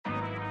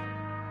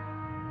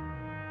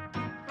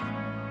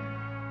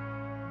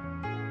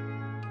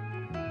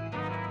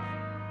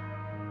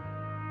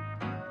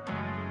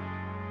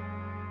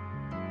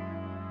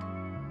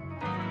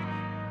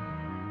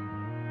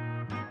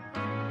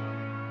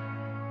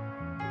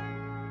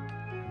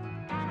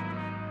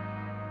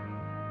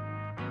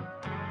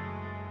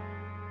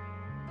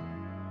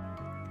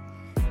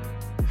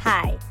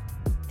Hi,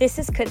 this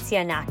is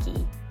Kutsia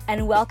Naki,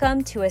 and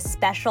welcome to a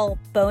special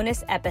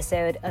bonus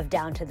episode of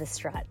Down to the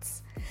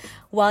Struts.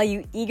 While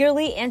you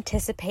eagerly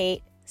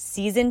anticipate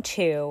Season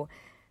 2,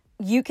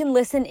 you can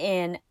listen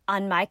in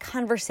on my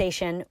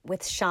conversation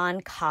with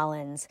Sean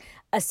Collins,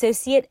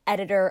 Associate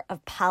Editor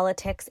of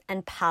Politics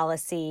and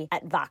Policy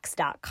at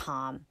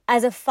Vox.com.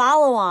 As a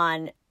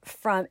follow-on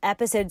from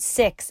episode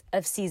 6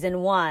 of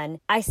season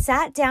 1, I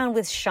sat down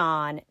with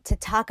Sean to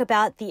talk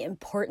about the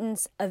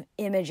importance of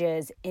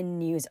images in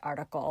news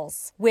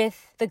articles.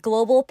 With the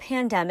global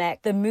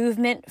pandemic, the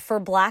movement for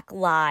Black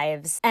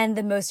lives, and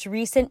the most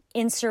recent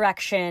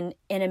insurrection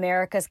in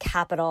America's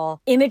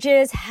capital,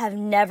 images have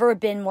never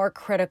been more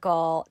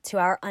critical to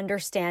our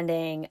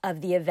understanding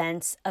of the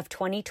events of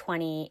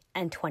 2020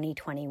 and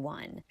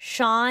 2021.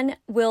 Sean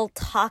will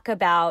talk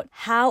about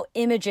how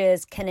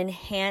images can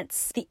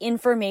enhance the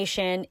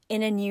information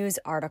in a news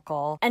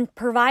article and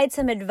provide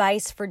some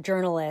advice for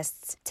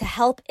journalists to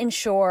help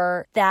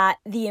ensure that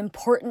the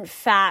important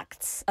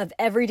facts of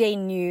everyday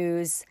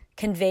news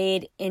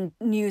conveyed in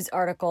news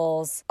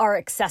articles are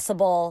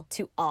accessible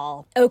to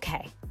all.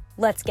 Okay,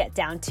 let's get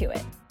down to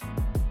it.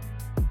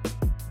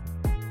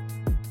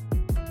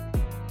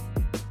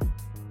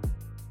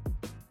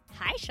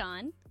 Hi,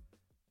 Sean.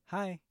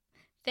 Hi.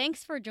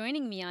 Thanks for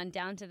joining me on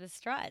Down to the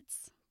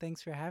Struts.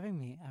 Thanks for having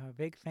me. I'm a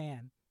big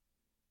fan.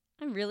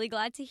 I'm really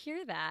glad to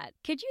hear that.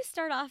 Could you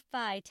start off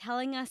by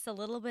telling us a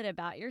little bit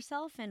about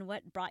yourself and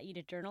what brought you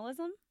to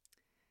journalism?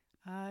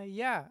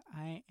 Yeah,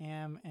 I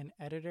am an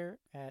editor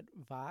at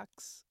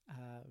Vox,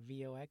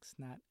 VOX,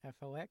 not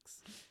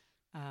FOX.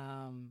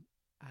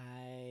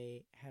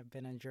 I have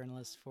been a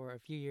journalist for a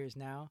few years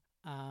now.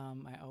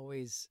 I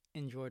always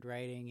enjoyed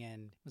writing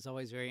and was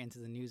always very into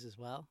the news as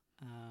well.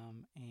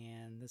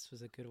 And this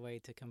was a good way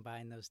to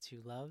combine those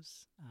two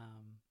loves.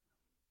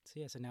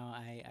 So now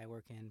I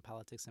work in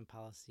politics and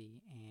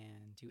policy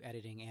and do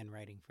editing and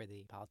writing for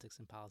the politics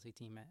and policy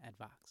team at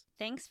Vox.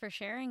 Thanks for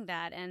sharing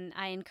that. And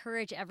I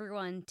encourage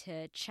everyone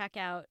to check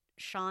out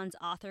Sean's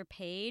author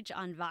page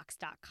on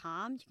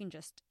Vox.com. You can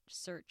just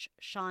search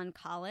Sean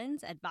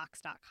Collins at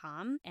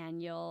Vox.com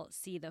and you'll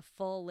see the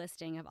full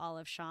listing of all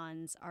of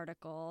Sean's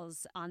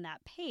articles on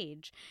that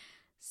page.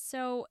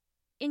 So,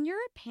 in your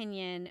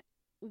opinion,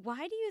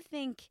 why do you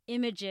think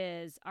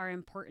images are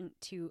important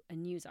to a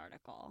news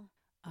article?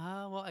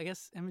 Well, I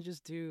guess images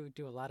do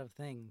a lot of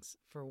things.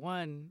 For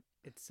one,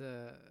 it's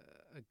a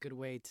good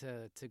way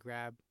to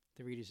grab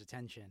the reader's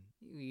attention.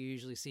 You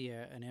usually see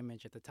an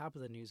image at the top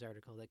of the news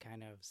article that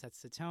kind of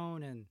sets the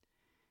tone and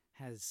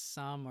has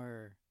some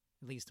or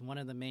at least one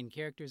of the main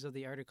characters of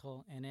the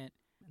article in it.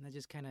 And that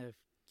just kind of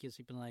gives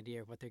people an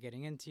idea of what they're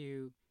getting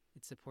into.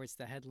 It supports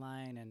the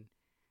headline, and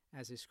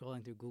as they're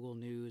scrolling through Google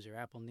News or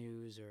Apple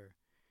News or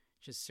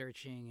just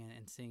searching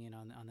and seeing it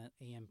on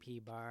the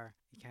AMP bar,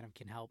 it kind of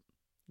can help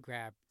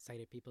grab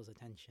sighted people's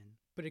attention.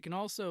 But it can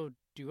also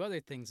do other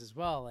things as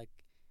well. Like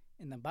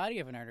in the body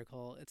of an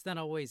article, it's not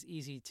always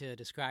easy to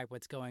describe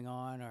what's going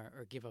on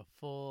or give a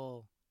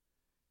full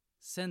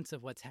sense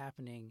of what's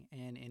happening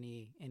in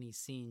any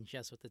scene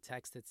just with the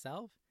text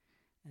itself.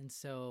 And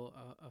so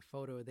a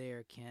photo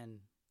there can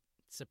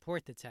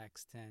support the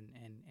text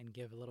and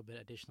give a little bit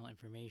additional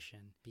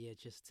information, be it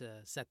just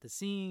to set the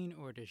scene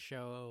or to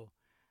show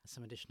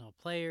some additional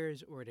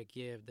players or to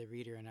give the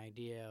reader an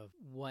idea of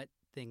what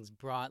things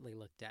broadly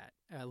looked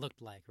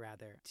like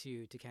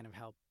to kind of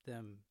help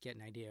them get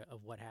an idea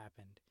of what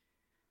happened.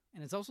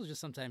 And it's also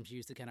just sometimes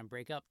used to kind of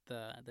break up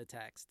the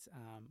text,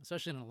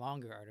 especially in a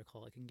longer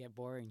article. It can get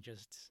boring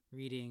just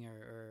reading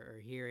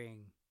or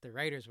hearing the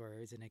writer's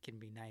words, and it can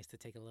be nice to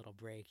take a little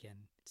break and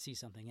see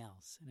something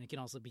else. And it can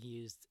also be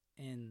used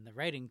in the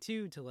writing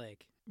too to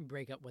like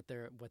break up what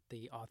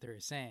the author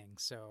is saying.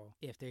 So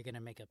if they're going to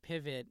make a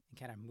pivot and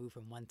kind of move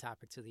from one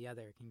topic to the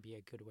other, it can be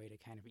a good way to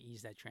kind of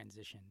ease that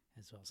transition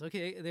as well. So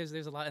okay, there's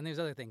a lot, and there's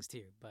other things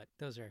too, but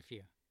those are a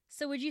few.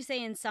 So would you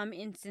say in some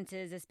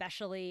instances,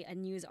 especially a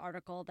news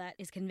article that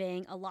is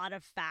conveying a lot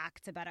of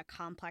facts about a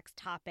complex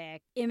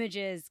topic,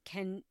 images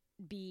can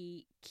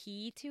be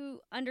key to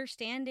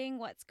understanding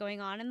what's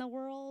going on in the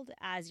world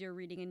as you're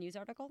reading a news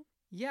article?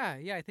 Yeah,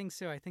 I think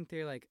so. I think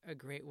they're like a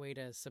great way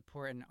to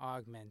support and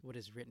augment what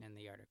is written in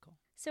the article.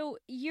 So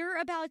you're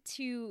about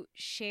to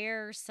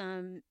share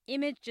some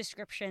image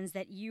descriptions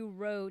that you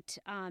wrote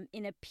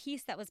in a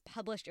piece that was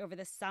published over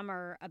the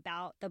summer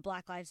about the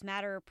Black Lives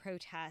Matter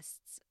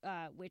protests,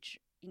 which,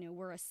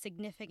 were a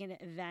significant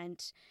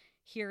event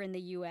here in the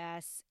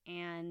U.S.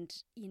 And,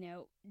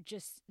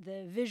 just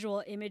the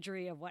visual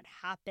imagery of what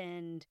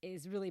happened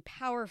is really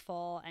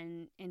powerful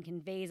and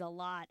conveys a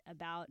lot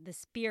about the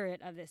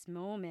spirit of this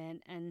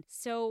moment. And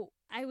so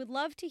I would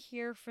love to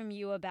hear from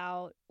you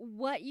about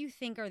what you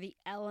think are the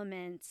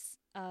elements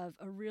of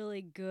a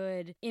really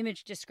good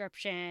image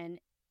description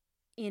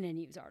in a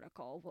news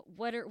article.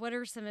 What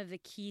are some of the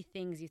key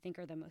things you think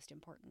are the most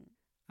important?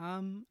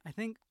 I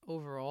think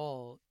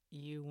overall,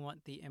 you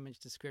want the image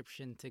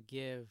description to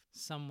give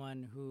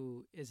someone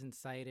who isn't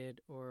sighted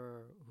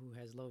or who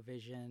has low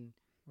vision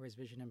or is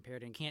vision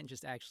impaired and can't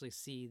just actually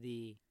see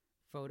the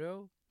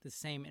photo the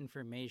same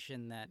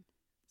information that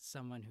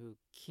someone who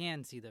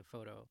can see the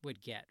photo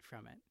would get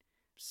from it.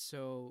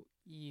 So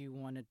you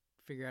want to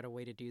figure out a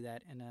way to do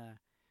that in a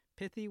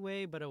pithy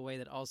way, but a way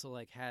that also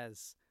like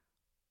has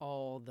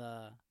all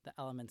the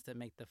elements that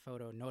make the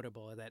photo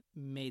notable, that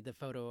made the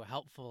photo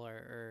helpful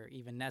or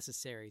even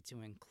necessary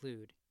to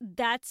include.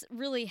 That's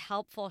really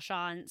helpful,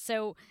 Sean.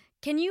 So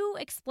can you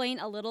explain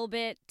a little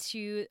bit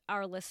to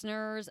our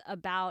listeners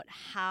about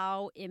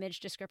how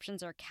image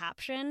descriptions are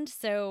captioned?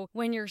 So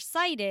when you're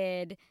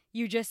cited,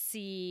 you just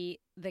see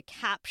the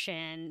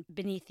caption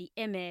beneath the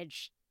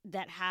image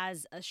that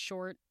has a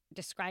short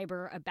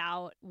describer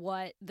about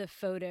what the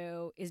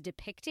photo is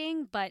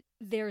depicting, but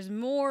there's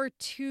more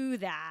to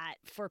that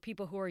for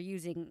people who are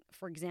using,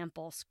 for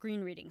example,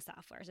 screen reading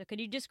software. So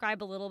could you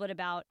describe a little bit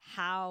about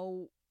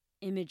how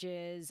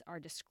images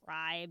are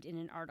described in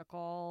an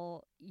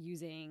article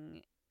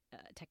using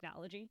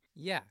technology?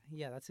 Yeah,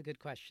 that's a good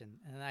question.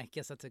 And I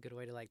guess that's a good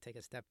way to like take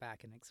a step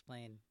back and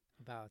explain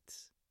about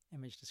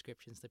image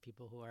descriptions to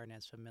people who aren't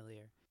as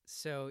familiar.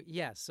 So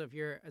so if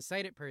you're a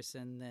sighted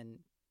person, then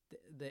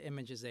the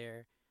image is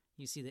there.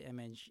 You see the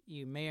image,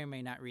 you may or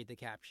may not read the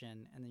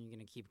caption, and then you're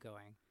going to keep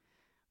going.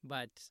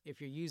 But if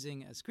you're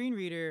using a screen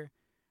reader,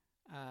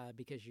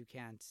 because you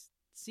can't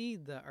see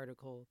the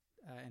article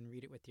and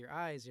read it with your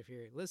eyes, if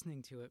you're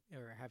listening to it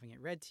or having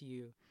it read to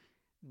you,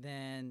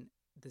 then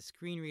the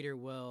screen reader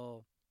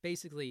will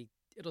basically,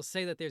 it'll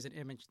say that there's an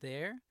image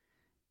there,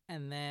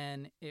 and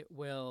then it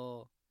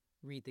will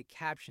read the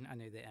caption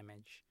under the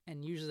image.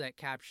 And usually that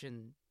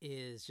caption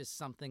is just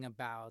something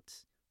about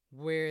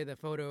where the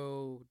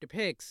photo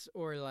depicts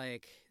or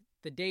like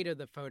the date of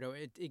the photo.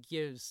 It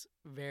gives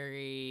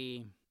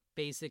very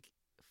basic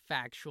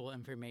factual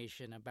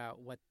information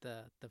about what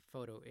the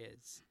photo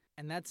is.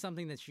 And that's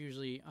something that's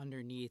usually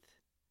underneath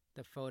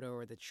the photo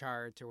or the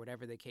chart or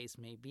whatever the case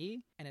may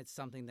be. And it's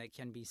something that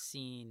can be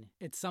seen.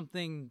 It's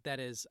something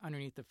that is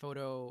underneath the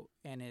photo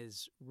and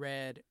is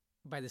read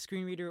by the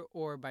screen reader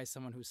or by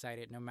someone who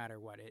cited, no matter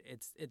what.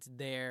 It's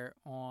there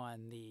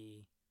on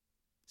the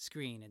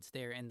screen. It's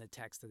there in the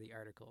text of the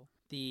article.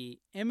 The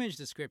image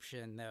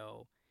description,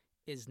 though,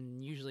 is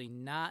usually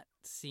not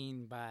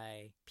seen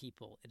by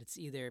people. It's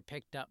either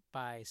picked up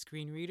by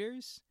screen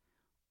readers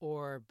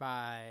or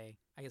by,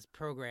 I guess,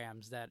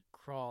 programs that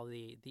crawl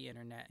the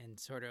internet and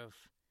sort of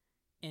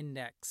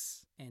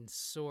index and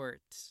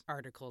sort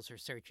articles or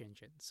search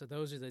engines. So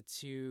those are the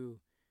two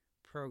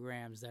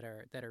programs that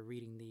are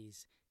reading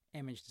these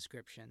image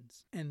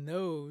descriptions. And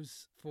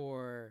those,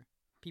 for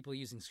people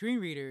using screen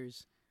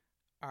readers,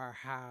 are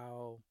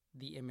how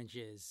the image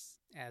is,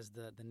 as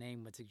the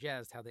name would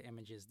suggest, how the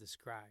image is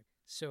described.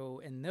 So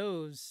in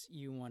those,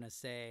 you want to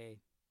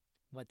say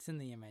what's in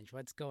the image,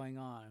 what's going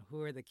on,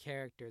 who are the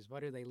characters,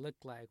 what do they look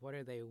like, what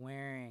are they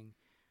wearing,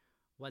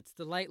 what's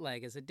the light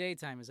like, is it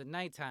daytime, is it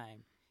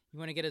nighttime? You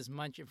want to get as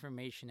much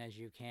information as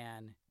you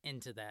can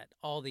into that,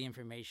 all the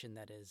information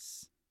that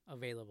is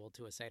available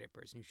to a sighted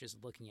person who's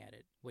just looking at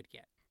it would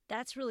get.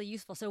 That's really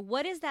useful. So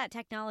what is that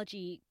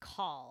technology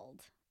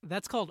called?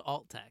 That's called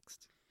alt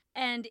text.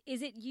 And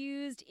is it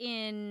used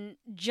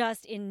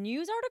just in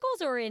news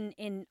articles or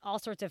in all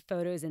sorts of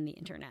photos in the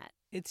internet?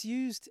 It's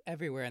used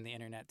everywhere on the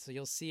internet. So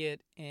you'll see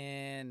it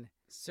in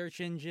search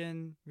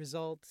engine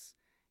results.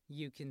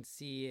 You can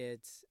see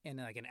it in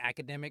like an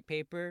academic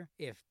paper.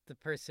 If the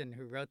person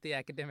who wrote the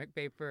academic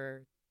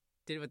paper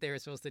did what they were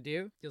supposed to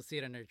do, you'll see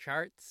it under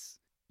charts.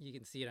 You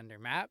can see it under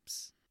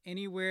maps.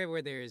 Anywhere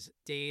where there's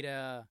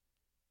data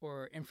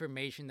or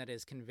information that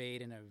is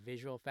conveyed in a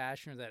visual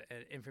fashion, or that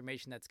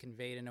information that's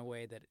conveyed in a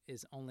way that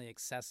is only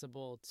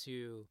accessible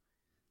to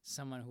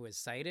someone who is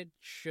sighted,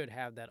 should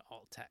have that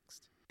alt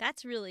text.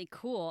 That's really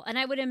cool. And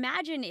I would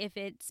imagine if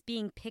it's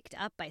being picked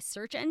up by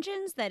search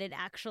engines, that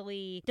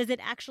does it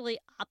actually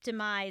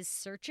optimize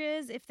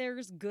searches if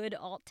there's good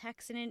alt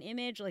text in an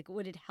image? Like,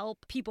 would it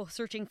help people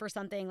searching for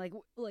something, like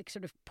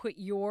sort of put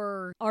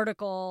your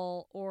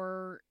article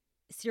or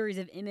series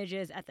of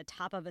images at the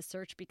top of a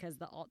search because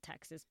the alt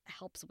text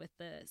helps with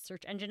the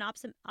search engine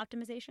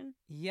optimization?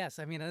 Yes,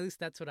 I mean, at least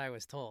that's what I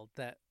was told,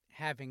 that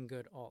having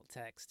good alt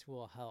text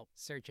will help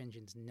search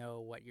engines know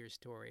what your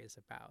story is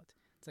about.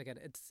 It's like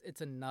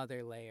it's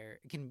another layer.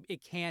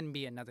 It can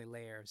be another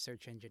layer of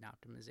search engine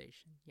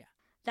optimization. Yeah.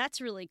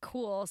 That's really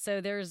cool. So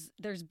there's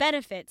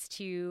benefits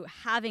to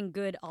having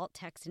good alt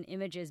text and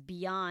images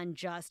beyond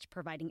just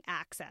providing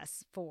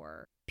access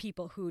for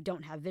people who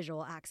don't have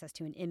visual access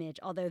to an image,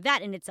 although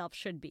that in itself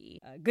should be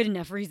a good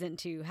enough reason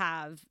to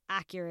have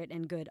accurate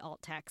and good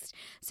alt text.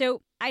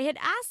 So I had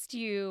asked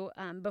you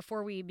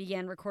before we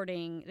began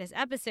recording this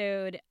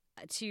episode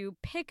to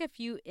pick a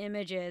few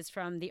images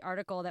from the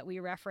article that we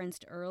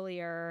referenced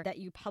earlier that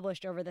you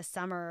published over the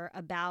summer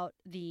about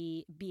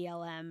the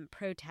BLM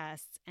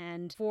protests.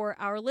 And for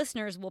our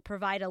listeners, we'll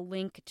provide a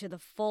link to the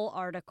full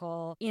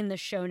article in the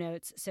show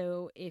notes.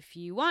 So if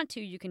you want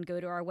to, you can go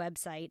to our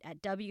website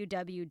at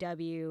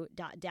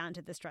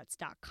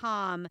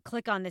www.downtothestruts.com,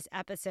 click on this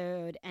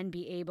episode, and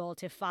be able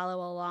to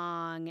follow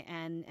along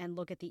and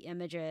look at the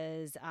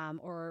images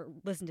or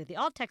listen to the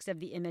alt text of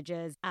the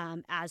images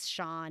as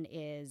Sean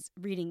is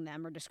reading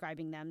them or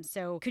describing them.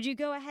 So could you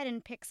go ahead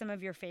and pick some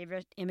of your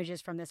favorite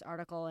images from this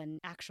article and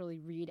actually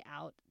read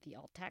out the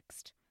alt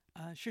text?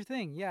 Sure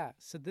thing, yeah.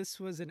 So this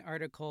was an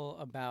article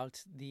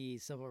about the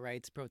civil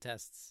rights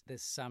protests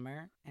this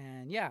summer.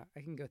 And yeah,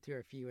 I can go through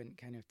a few and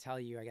kind of tell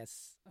you, I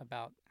guess,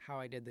 about how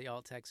I did the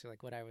alt text or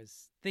like what I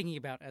was thinking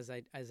about as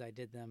I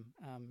did them.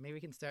 Maybe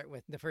we can start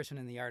with the first one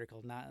in the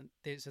article.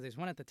 So there's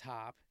one at the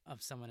top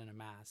of someone in a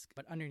mask,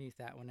 but underneath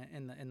that one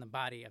in the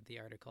body of the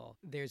article,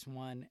 there's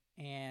one,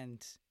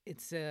 and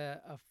it's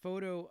a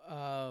photo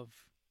of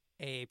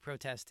a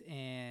protest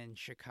in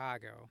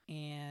Chicago.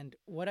 And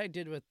what I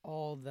did with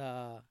all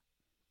the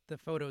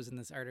photos in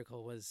this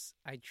article was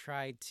I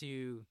tried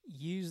to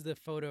use the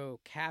photo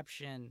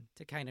caption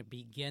to kind of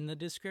begin the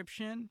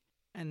description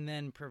and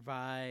then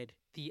provide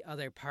the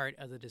other part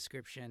of the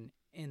description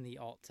in the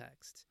alt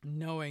text,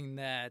 knowing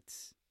that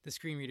the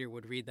screen reader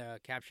would read the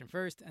caption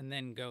first and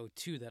then go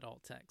to that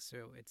alt text.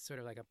 So it's sort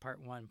of like a part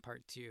one,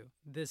 part two.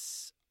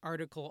 This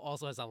article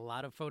also has a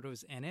lot of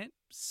photos in it,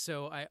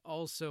 so I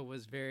also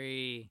was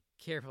very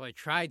careful. I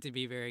tried to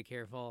be very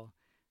careful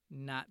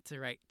not to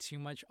write too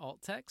much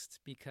alt text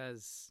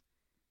because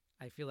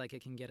I feel like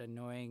it can get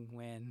annoying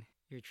when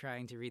you're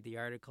trying to read the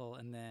article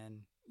and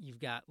then you've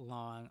got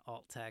long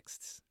alt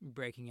texts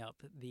breaking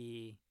up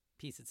the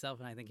piece itself,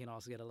 and I think can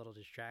also get a little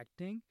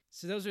distracting.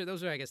 So those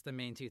are I guess the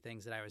main two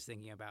things that I was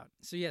thinking about.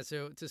 So yeah,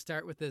 so to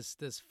start with this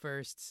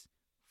first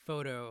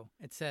photo,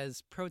 it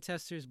says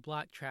protesters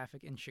blocked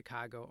traffic in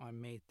Chicago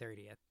on May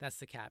 30th. That's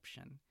the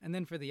caption. And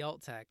then for the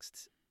alt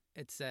text,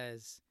 it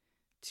says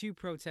two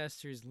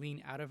protesters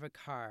lean out of a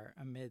car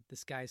amid the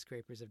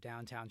skyscrapers of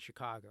downtown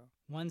Chicago.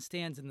 One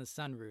stands in the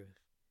sunroof.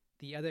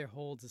 The other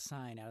holds a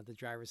sign out of the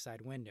driver's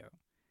side window.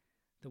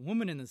 The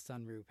woman in the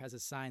sunroof has a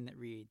sign that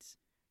reads,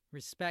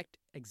 "Respect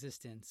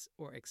existence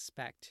or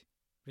expect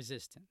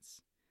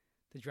resistance."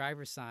 The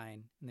driver's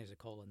sign, and there's a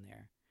colon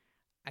there,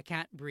 "I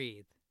can't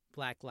breathe.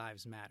 Black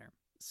Lives Matter."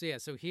 So yeah,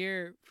 so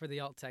here for the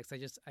alt text,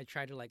 I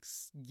try to like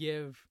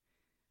give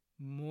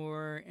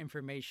more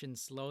information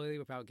slowly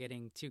without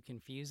getting too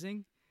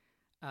confusing.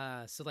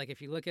 So like if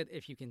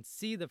you can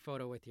see the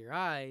photo with your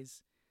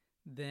eyes,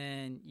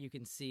 then you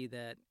can see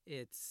that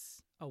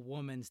it's a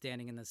woman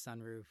standing in the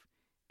sunroof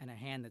and a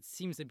hand that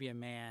seems to be a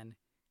man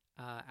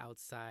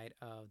outside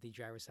of the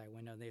driver's side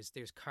window.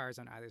 There's cars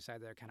on either side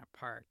that are kind of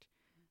parked.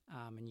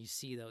 And you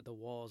see the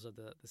walls of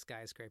the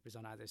skyscrapers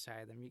on either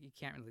side of them. You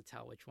can't really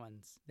tell which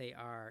ones they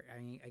are. I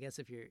mean, I guess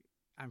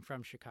I'm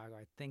from Chicago,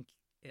 I think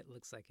it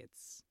looks like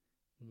it's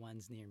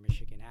one's near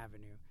Michigan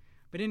Avenue.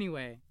 But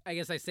anyway, I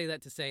guess I say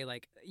that to say,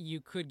 like,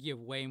 you could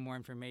give way more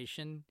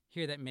information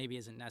here that maybe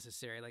isn't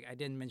necessary. Like, I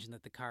didn't mention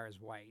that the car is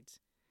white.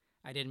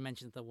 I didn't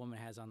mention that the woman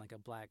has on, like, a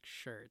black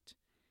shirt.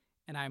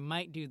 And I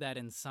might do that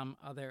in some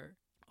other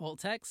alt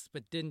text,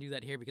 but didn't do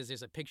that here because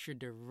there's a picture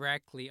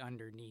directly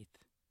underneath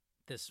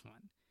this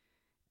one.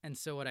 And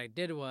so what I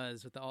did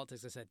was, with the alt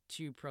text, I said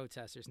two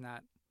protesters,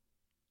 not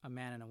a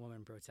man and a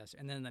woman protester.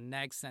 And then in the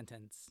next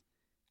sentence,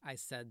 I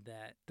said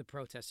that the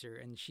protester,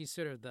 and she's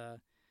sort of the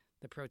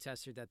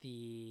protester that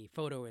the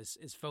photo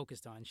is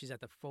focused on. She's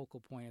at the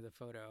focal point of the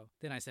photo.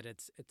 Then I said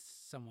it's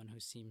someone who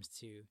seems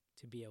to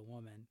be a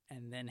woman,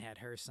 and then had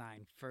her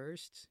sign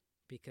first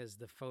because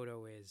the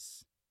photo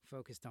is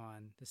focused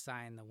on the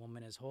sign the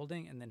woman is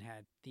holding, and then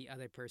had the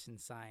other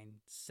person's sign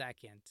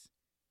second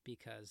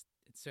because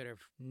it's sort of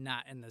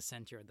not in the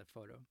center of the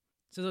photo.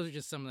 So those are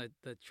just some of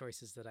the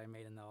choices that I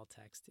made in the alt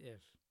text,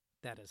 if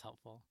that is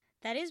helpful.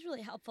 That is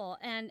really helpful.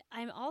 And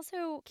I'm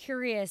also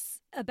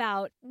curious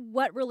about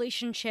what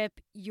relationship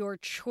your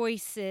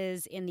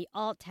choices in the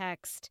alt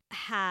text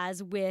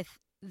has with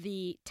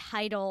the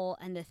title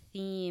and the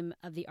theme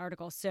of the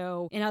article.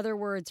 So, in other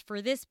words,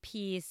 for this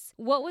piece,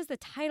 what was the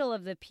title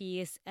of the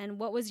piece and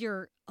what was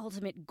your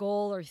ultimate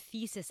goal or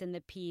thesis in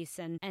the piece?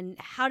 And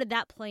how did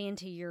that play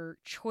into your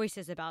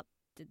choices about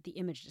the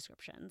image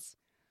descriptions?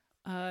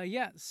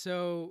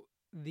 So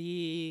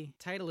the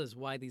title is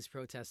Why These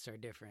Protests Are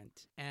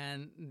Different.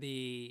 And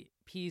the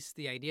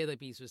idea of the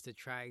piece was to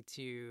try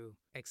to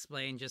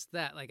explain just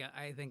that. Like,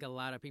 I think a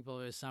lot of people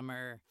this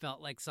summer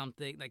felt like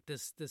something like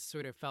this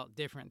sort of felt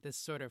different. This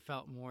sort of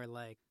felt more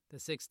like the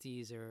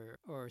 60s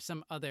or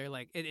some other,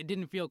 like, it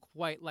didn't feel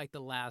quite like the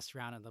last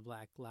round of the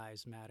Black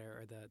Lives Matter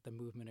or the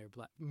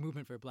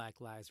movement for Black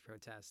Lives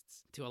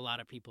protests to a lot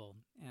of people.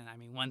 And I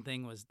mean, one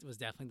thing was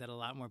definitely that a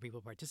lot more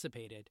people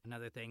participated.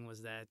 Another thing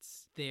was that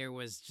there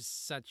was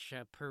just such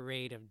a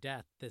parade of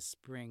death this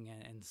spring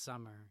and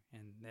summer,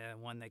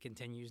 and one that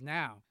continues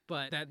now.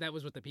 But that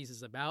was what the piece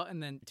is about.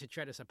 And then to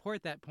try to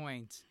support that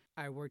point,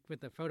 I worked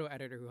with a photo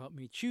editor who helped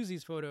me choose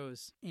these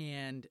photos,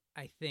 and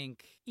I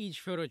think each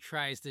photo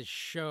tries to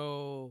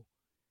show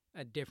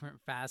a different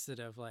facet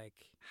of like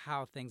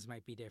how things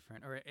might be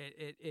different, or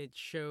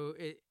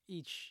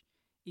each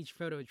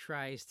photo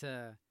tries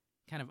to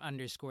kind of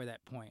underscore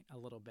that point a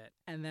little bit.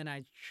 And then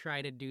I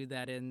try to do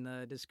that in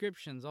the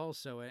descriptions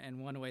also.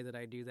 And one way that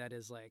I do that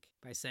is like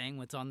by saying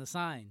what's on the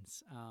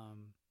signs.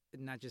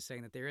 Not just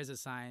saying that there is a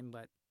sign,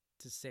 but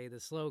to say the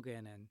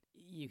slogan. And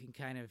you can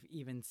kind of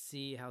even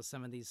see how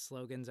some of these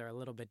slogans are a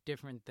little bit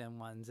different than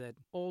ones at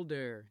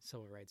older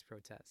civil rights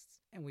protests.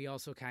 And we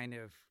also kind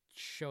of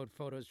showed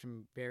photos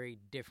from very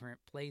different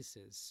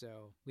places.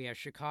 So we have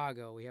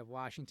Chicago, we have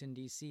Washington,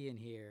 D.C. in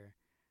here.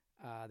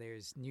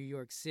 There's New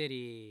York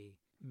City,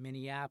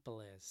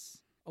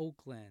 Minneapolis,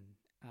 Oakland.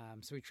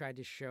 So we tried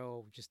to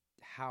show just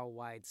how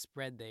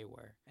widespread they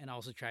were, and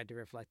also tried to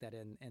reflect that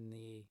in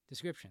the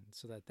description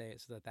so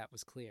that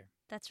was clear.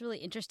 That's really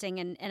interesting.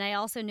 And I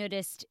also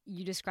noticed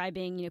you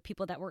describing,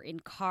 people that were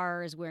in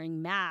cars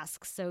wearing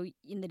masks. So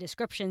in the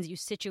descriptions, you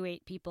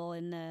situate people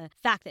in the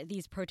fact that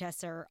these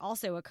protests are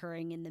also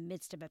occurring in the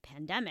midst of a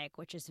pandemic,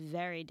 which is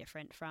very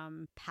different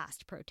from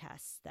past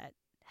protests that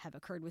have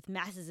occurred with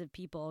masses of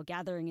people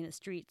gathering in the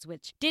streets,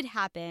 which did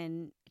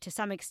happen to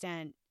some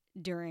extent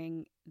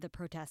during the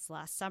protests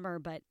last summer,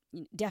 but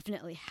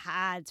definitely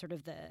had sort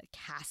of the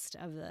cast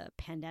of the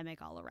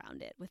pandemic all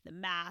around it with the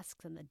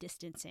masks and the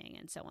distancing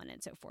and so on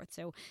and so forth.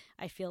 So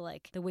I feel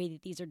like the way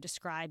that these are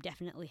described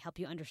definitely help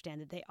you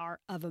understand that they are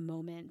of a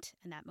moment,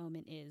 and that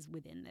moment is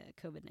within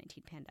the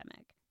COVID-19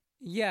 pandemic.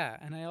 Yeah,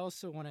 and I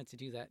also wanted to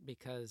do that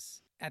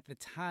because at the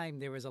time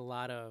there was a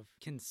lot of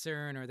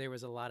concern, or there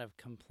was a lot of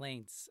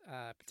complaints,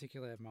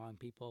 particularly among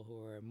people who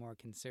were more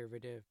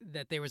conservative,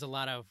 that there was a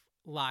lot of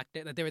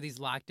that there were these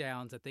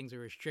lockdowns, that things were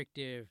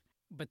restrictive,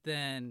 but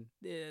then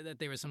that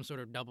there was some sort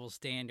of double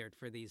standard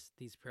for these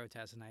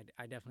protests. And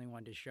I definitely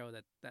wanted to show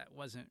that that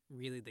wasn't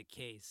really the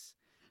case.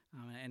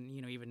 And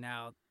even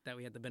now that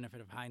we had the benefit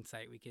of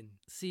hindsight, we can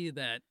see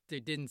that there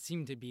didn't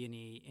seem to be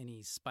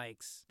any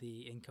spikes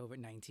in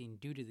COVID-19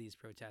 due to these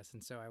protests.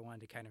 And so I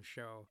wanted to kind of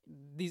show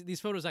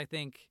these photos, I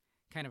think,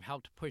 kind of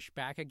helped push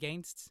back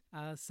against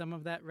some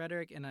of that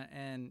rhetoric.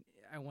 And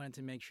I wanted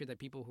to make sure that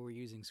people who were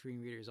using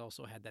screen readers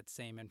also had that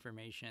same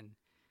information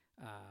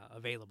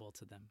available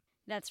to them.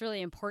 That's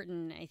really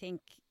important. I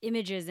think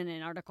images in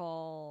an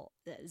article,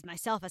 as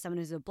myself, as someone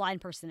who's a blind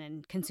person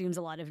and consumes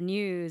a lot of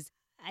news,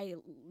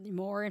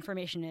 more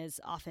information is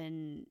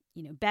often,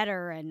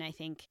 better. And I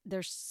think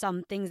there's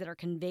some things that are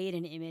conveyed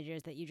in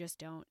images that you just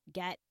don't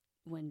get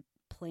when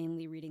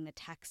plainly reading the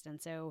text.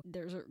 And so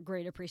there's a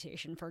great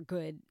appreciation for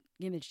good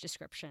image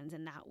descriptions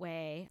in that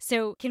way.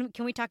 So can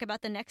we talk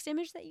about the next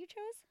image that you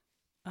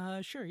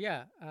chose? Sure,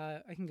 yeah.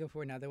 I can go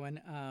for another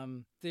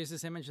one. There's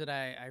this image that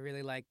I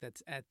really like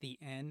that's at the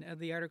end of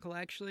the article,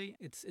 actually.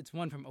 It's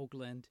one from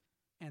Oakland.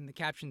 And the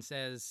caption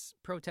says,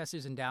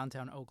 "Protesters in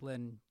downtown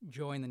Oakland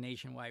join the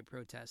nationwide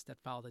protest that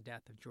followed the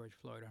death of George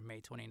Floyd on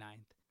May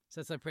 29th. So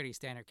it's a pretty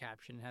standard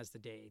caption. It has the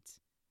date,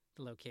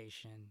 the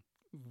location,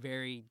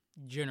 very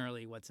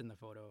generally what's in the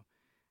photo.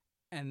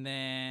 And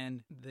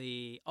then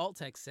the alt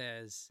text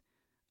says,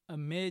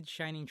 "Amid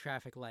shining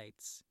traffic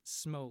lights,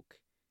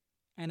 smoke,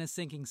 and a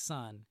sinking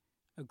sun,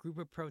 a group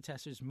of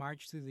protesters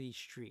march through the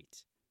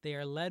street. They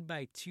are led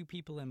by two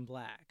people in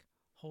black,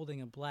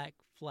 holding a black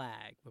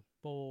flag with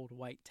bold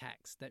white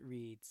text that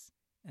reads,"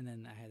 and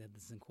then I had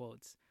this in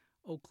quotes,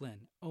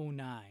 "Oakland,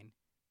 09,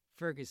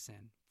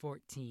 Ferguson,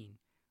 14,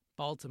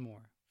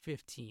 Baltimore,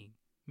 15,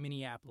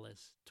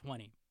 Minneapolis,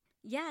 20.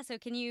 Yeah, so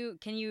can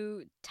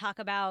you talk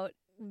about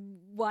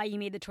why you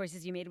made the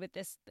choices you made with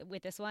this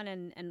one,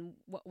 and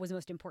what was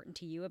most important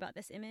to you about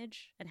this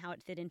image and how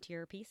it fit into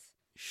your piece?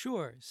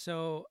 Sure.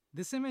 So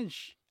this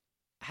image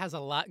has a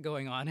lot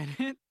going on in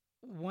it.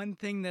 One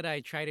thing that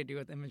I try to do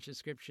with image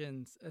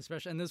descriptions,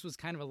 especially, and this was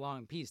kind of a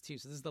long piece too,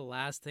 so this is the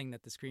last thing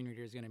that the screen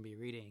reader is going to be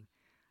reading.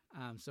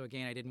 So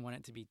again, I didn't want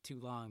it to be too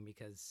long,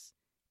 because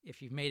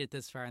if you've made it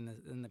this far in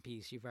the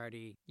piece, you've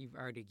already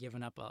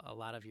given up a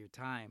lot of your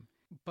time.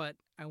 But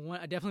I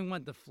definitely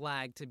want the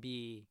flag to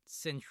be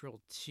central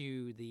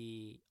to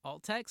the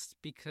alt text,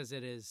 because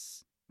it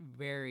is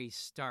very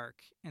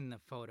stark in the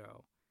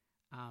photo.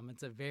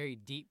 It's a very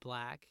deep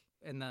black,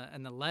 and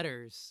the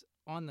letters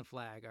on the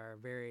flag are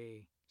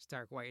very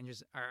stark white and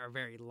just are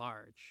very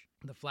large.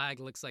 The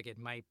flag looks like it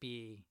might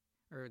be,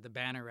 or the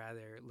banner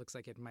rather, looks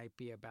like it might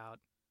be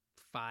about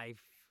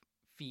 5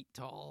 feet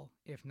tall,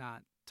 if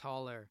not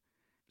taller.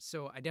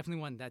 So I definitely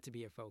want that to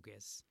be a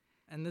focus.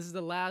 And this is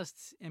the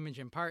last image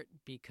in part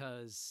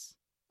because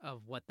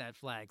of what that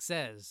flag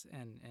says,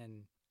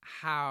 and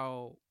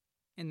how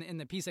in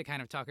the piece I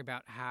kind of talk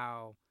about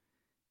how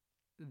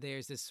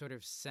there's this sort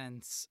of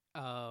sense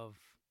of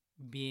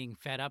being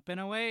fed up in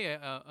a way,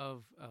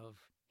 of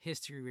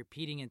history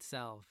repeating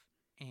itself,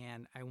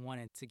 and I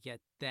wanted to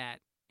get that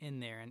in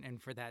there,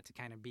 and for that to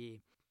kind of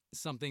be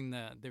something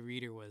the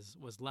reader was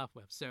left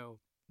with. So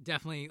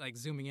definitely, like,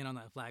 zooming in on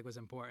that flag was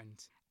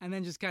important, and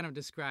then just kind of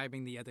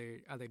describing the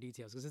other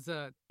details, because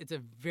it's a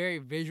very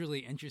visually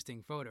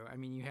interesting photo. I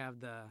mean, you have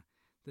the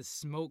the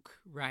smoke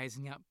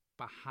rising up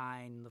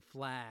behind the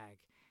flag.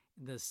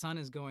 The sun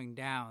is going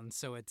down,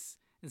 so it's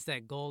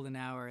that golden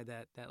hour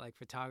that like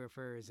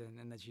photographers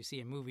and that you see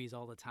in movies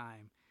all the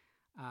time,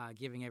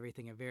 giving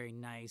everything a very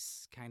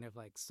nice kind of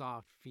like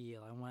soft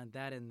feel. I wanted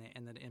that in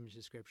the image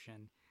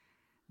description.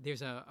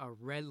 There's a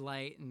red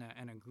light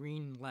and a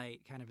green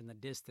light kind of in the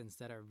distance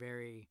that are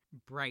very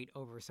bright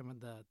over some of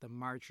the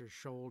marcher's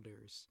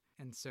shoulders.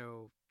 And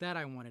so that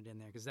I wanted in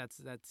there because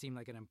that seemed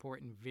like an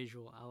important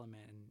visual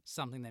element and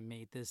something that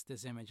made this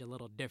image a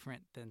little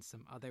different than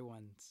some other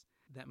ones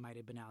that might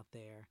have been out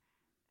there.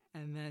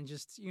 And then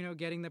just,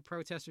 getting the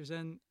protesters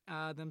in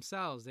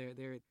themselves.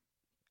 They're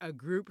a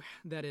group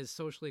that is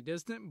socially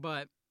distant,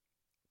 but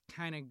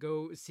kind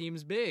of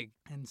seems big.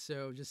 And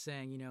so just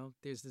saying,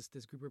 there's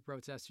this group of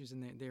protesters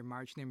and they're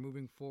marching, they're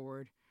moving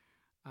forward.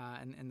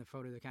 And the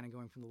photo, they're kind of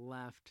going from the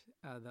left.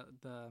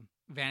 The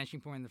vanishing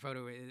point in the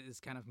photo is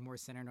kind of more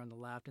centered on the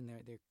left, and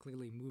they're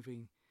clearly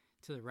moving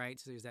to the right.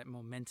 So there's that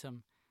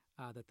momentum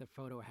that the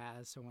photo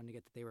has. So I wanted to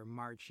get that they were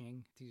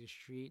marching through the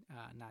street,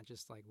 not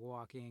just like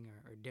walking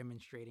or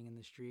demonstrating in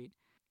the street.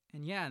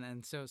 And yeah,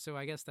 and so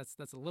I guess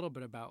that's a little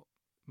bit about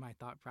my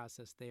thought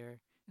process there.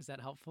 Is that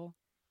helpful?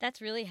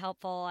 That's really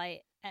helpful.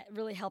 It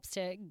really helps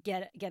to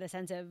get a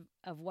sense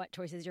of what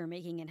choices you're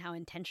making and how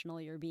intentional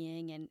you're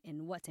being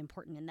and what's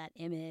important in that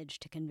image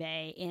to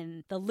convey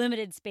in the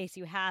limited space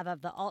you have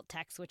of the alt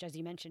text, which, as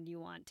you mentioned, you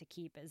want to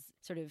keep as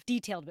sort of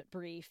detailed but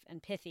brief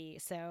and pithy.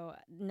 So,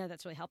 no,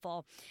 that's really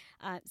helpful.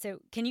 So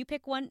can you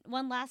pick one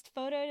last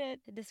photo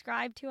to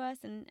describe to us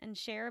and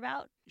share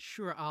about?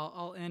 Sure.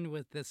 I'll end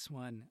with this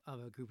one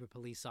of a group of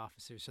police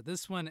officers. So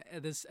this one,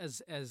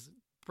 as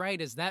bright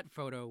as that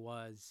photo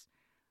was,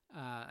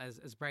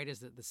 as bright as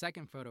the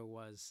second photo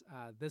was,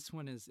 this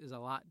one is a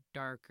lot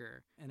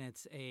darker, and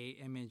it's a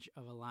image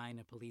of a line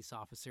of police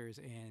officers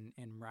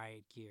in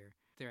riot gear.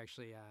 They're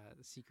actually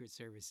Secret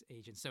Service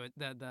agents. So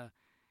the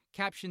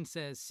caption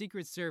says,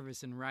 "Secret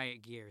Service in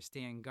riot gear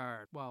stand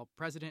guard while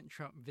President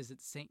Trump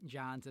visits St.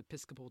 John's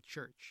Episcopal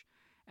Church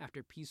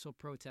after peaceful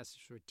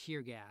protesters were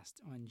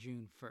tear-gassed on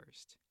June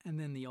 1st." And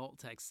then the alt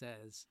text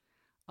says,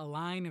 "A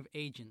line of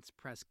agents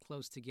press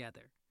close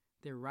together,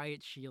 their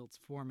riot shields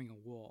forming a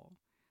wall.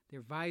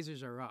 Their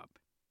visors are up,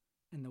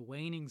 and the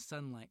waning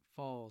sunlight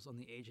falls on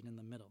the agent in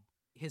the middle.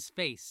 His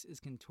face is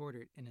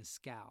contorted in a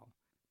scowl."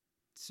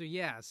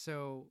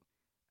 So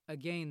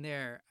again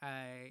there,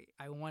 I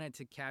wanted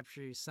to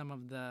capture some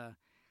of the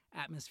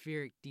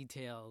atmospheric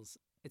details.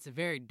 It's a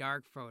very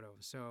dark photo,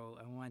 so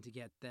I wanted to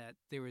get that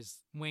there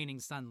was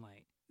waning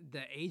sunlight.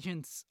 The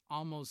agents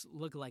almost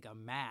look like a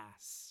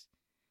mass.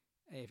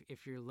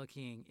 If you're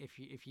looking, if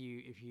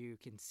you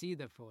can see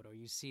the photo,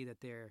 you see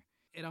that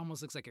it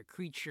almost looks like a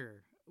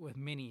creature with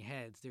many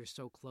heads. They're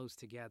so close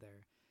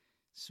together.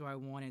 So I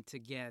wanted to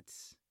get,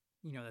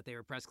 that they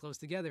were pressed close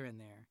together in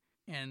there.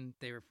 And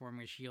they were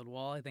forming a shield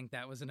wall. I think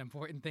that was an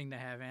important thing to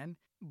have in.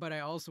 But I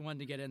also wanted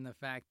to get in the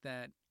fact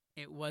that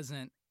it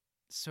wasn't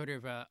sort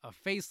of a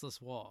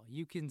faceless wall.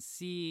 You can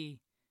see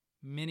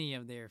many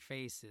of their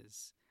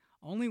faces.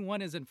 Only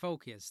one is in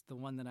focus, the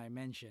one that I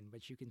mentioned,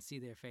 but you can see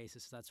their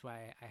faces. So that's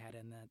why I had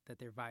in that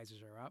their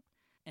visors are up.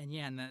 And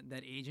yeah, and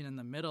that agent in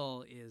the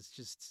middle is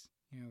just,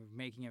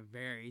 making a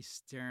very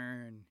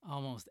stern,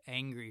 almost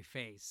angry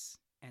face.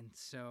 And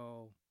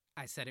so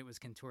I said it was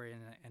contorted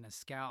in a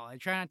scowl. I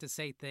try not to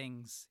say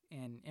things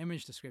in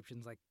image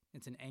descriptions like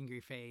it's an angry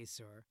face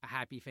or a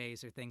happy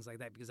face or things like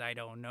that because I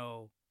don't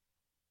know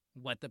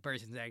what the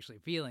person's actually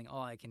feeling.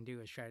 All I can do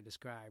is try to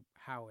describe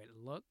how it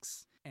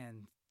looks.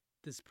 And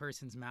this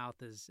person's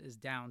mouth is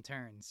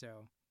downturned.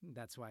 So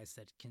that's why I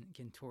said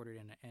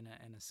contorted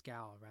in a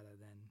scowl rather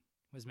than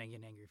was making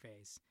an angry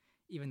face,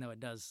 even though it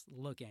does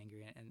look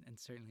angry and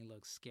certainly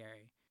looks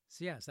scary.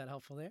 So yeah, is that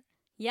helpful there?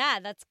 Yeah,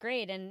 that's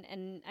great.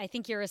 And I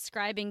think you're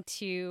ascribing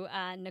to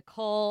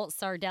Nicole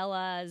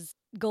Sardella's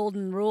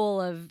golden rule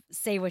of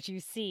say what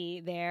you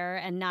see there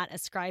and not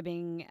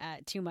ascribing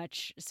too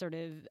much sort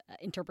of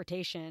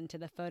interpretation to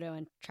the photo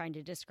and trying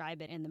to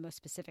describe it in the most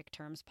specific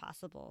terms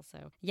possible.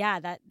 So yeah,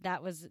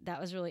 that was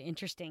really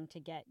interesting to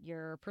get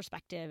your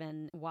perspective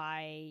and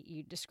why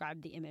you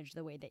described the image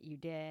the way that you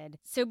did.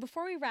 So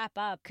before we wrap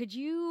up, could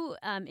you,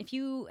 if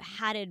you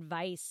had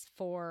advice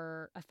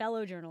for a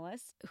fellow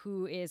journalist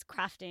who is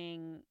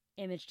crafting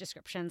image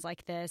descriptions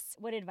like this,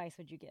 what advice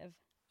would you give?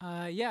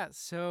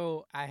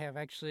 So I have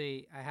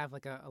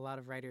like a lot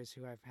of writers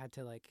who I've had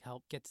to like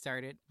help get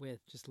started with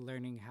just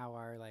learning how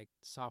our like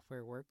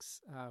software works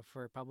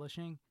for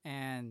publishing.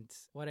 And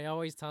what I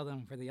always tell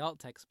them for the alt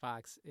text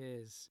box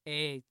is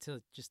A,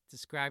 to just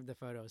describe the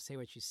photo, say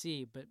what you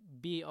see, but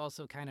B,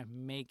 also kind of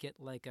make it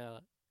like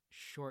a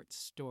short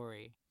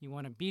story. You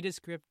want to be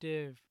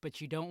descriptive,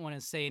 but you don't want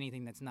to say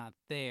anything that's not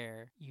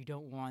there. You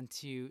don't want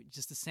to,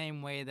 just the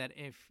same way that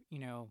if,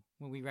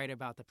 when we write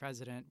about the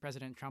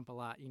President Trump a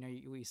lot,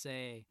 we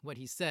say what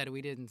he said.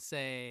 We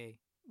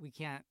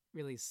can't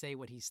really say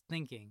what he's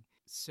thinking.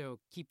 So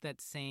keep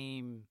that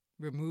same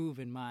remove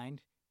in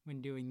mind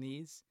when doing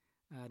these.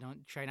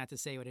 Don't try not to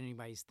say what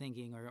anybody's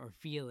thinking or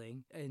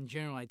feeling. In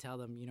general, I tell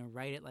them,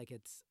 write it like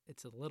it's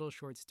a little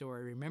short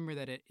story. Remember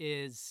that it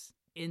is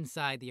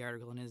inside the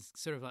article and is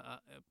sort of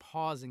a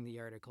pausing the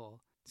article.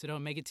 So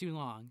don't make it too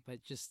long,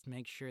 but just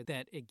make sure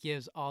that it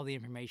gives all the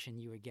information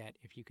you would get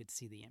if you could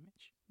see the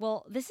image.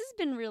 Well, this has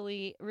been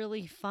really,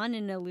 really fun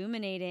and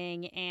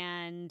illuminating.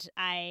 And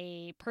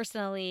I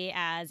personally,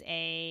 as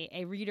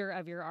a reader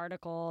of your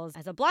articles,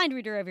 as a blind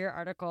reader of your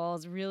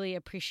articles, really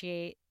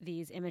appreciate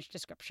these image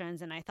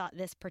descriptions. And I thought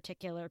this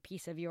particular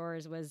piece of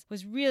yours was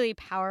really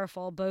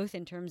powerful, both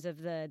in terms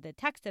of the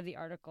text of the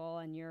article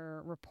and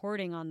your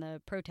reporting on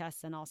the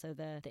protests and also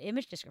the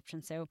image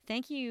description. So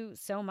thank you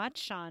so much,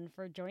 Sean,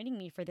 for joining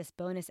me for this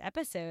bonus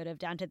episode of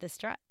Down to the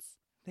Struts.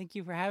 Thank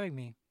you for having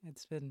me.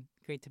 It's been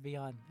great to be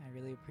on. I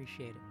really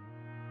appreciate it.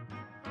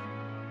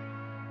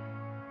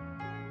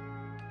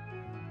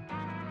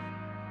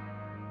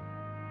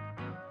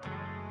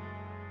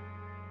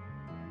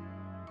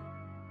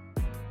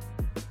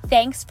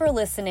 Thanks for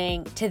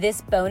listening to this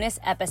bonus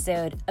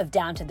episode of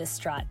Down to the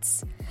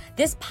Struts.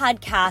 This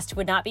podcast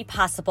would not be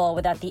possible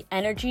without the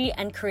energy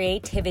and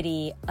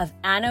creativity of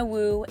Anna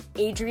Wu,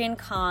 Adrian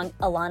Kong,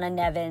 Alana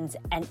Nevins,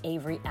 and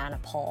Avery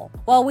Anapol.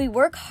 While we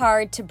work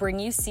hard to bring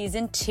you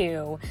Season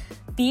 2,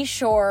 be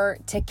sure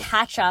to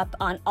catch up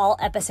on all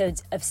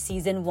episodes of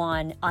Season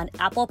 1 on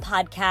Apple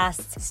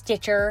Podcasts,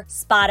 Stitcher,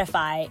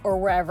 Spotify, or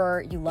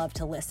wherever you love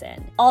to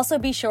listen. Also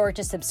be sure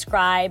to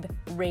subscribe,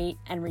 rate,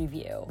 and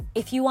review.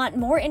 If you want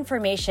more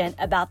information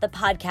about the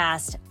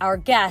podcast, our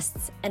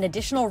guests, and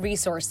additional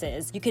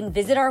resources, you can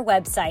visit our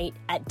website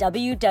at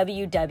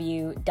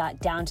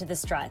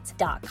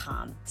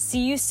www.downtothestruts.com. See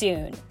you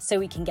soon so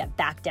we can get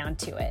back down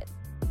to it.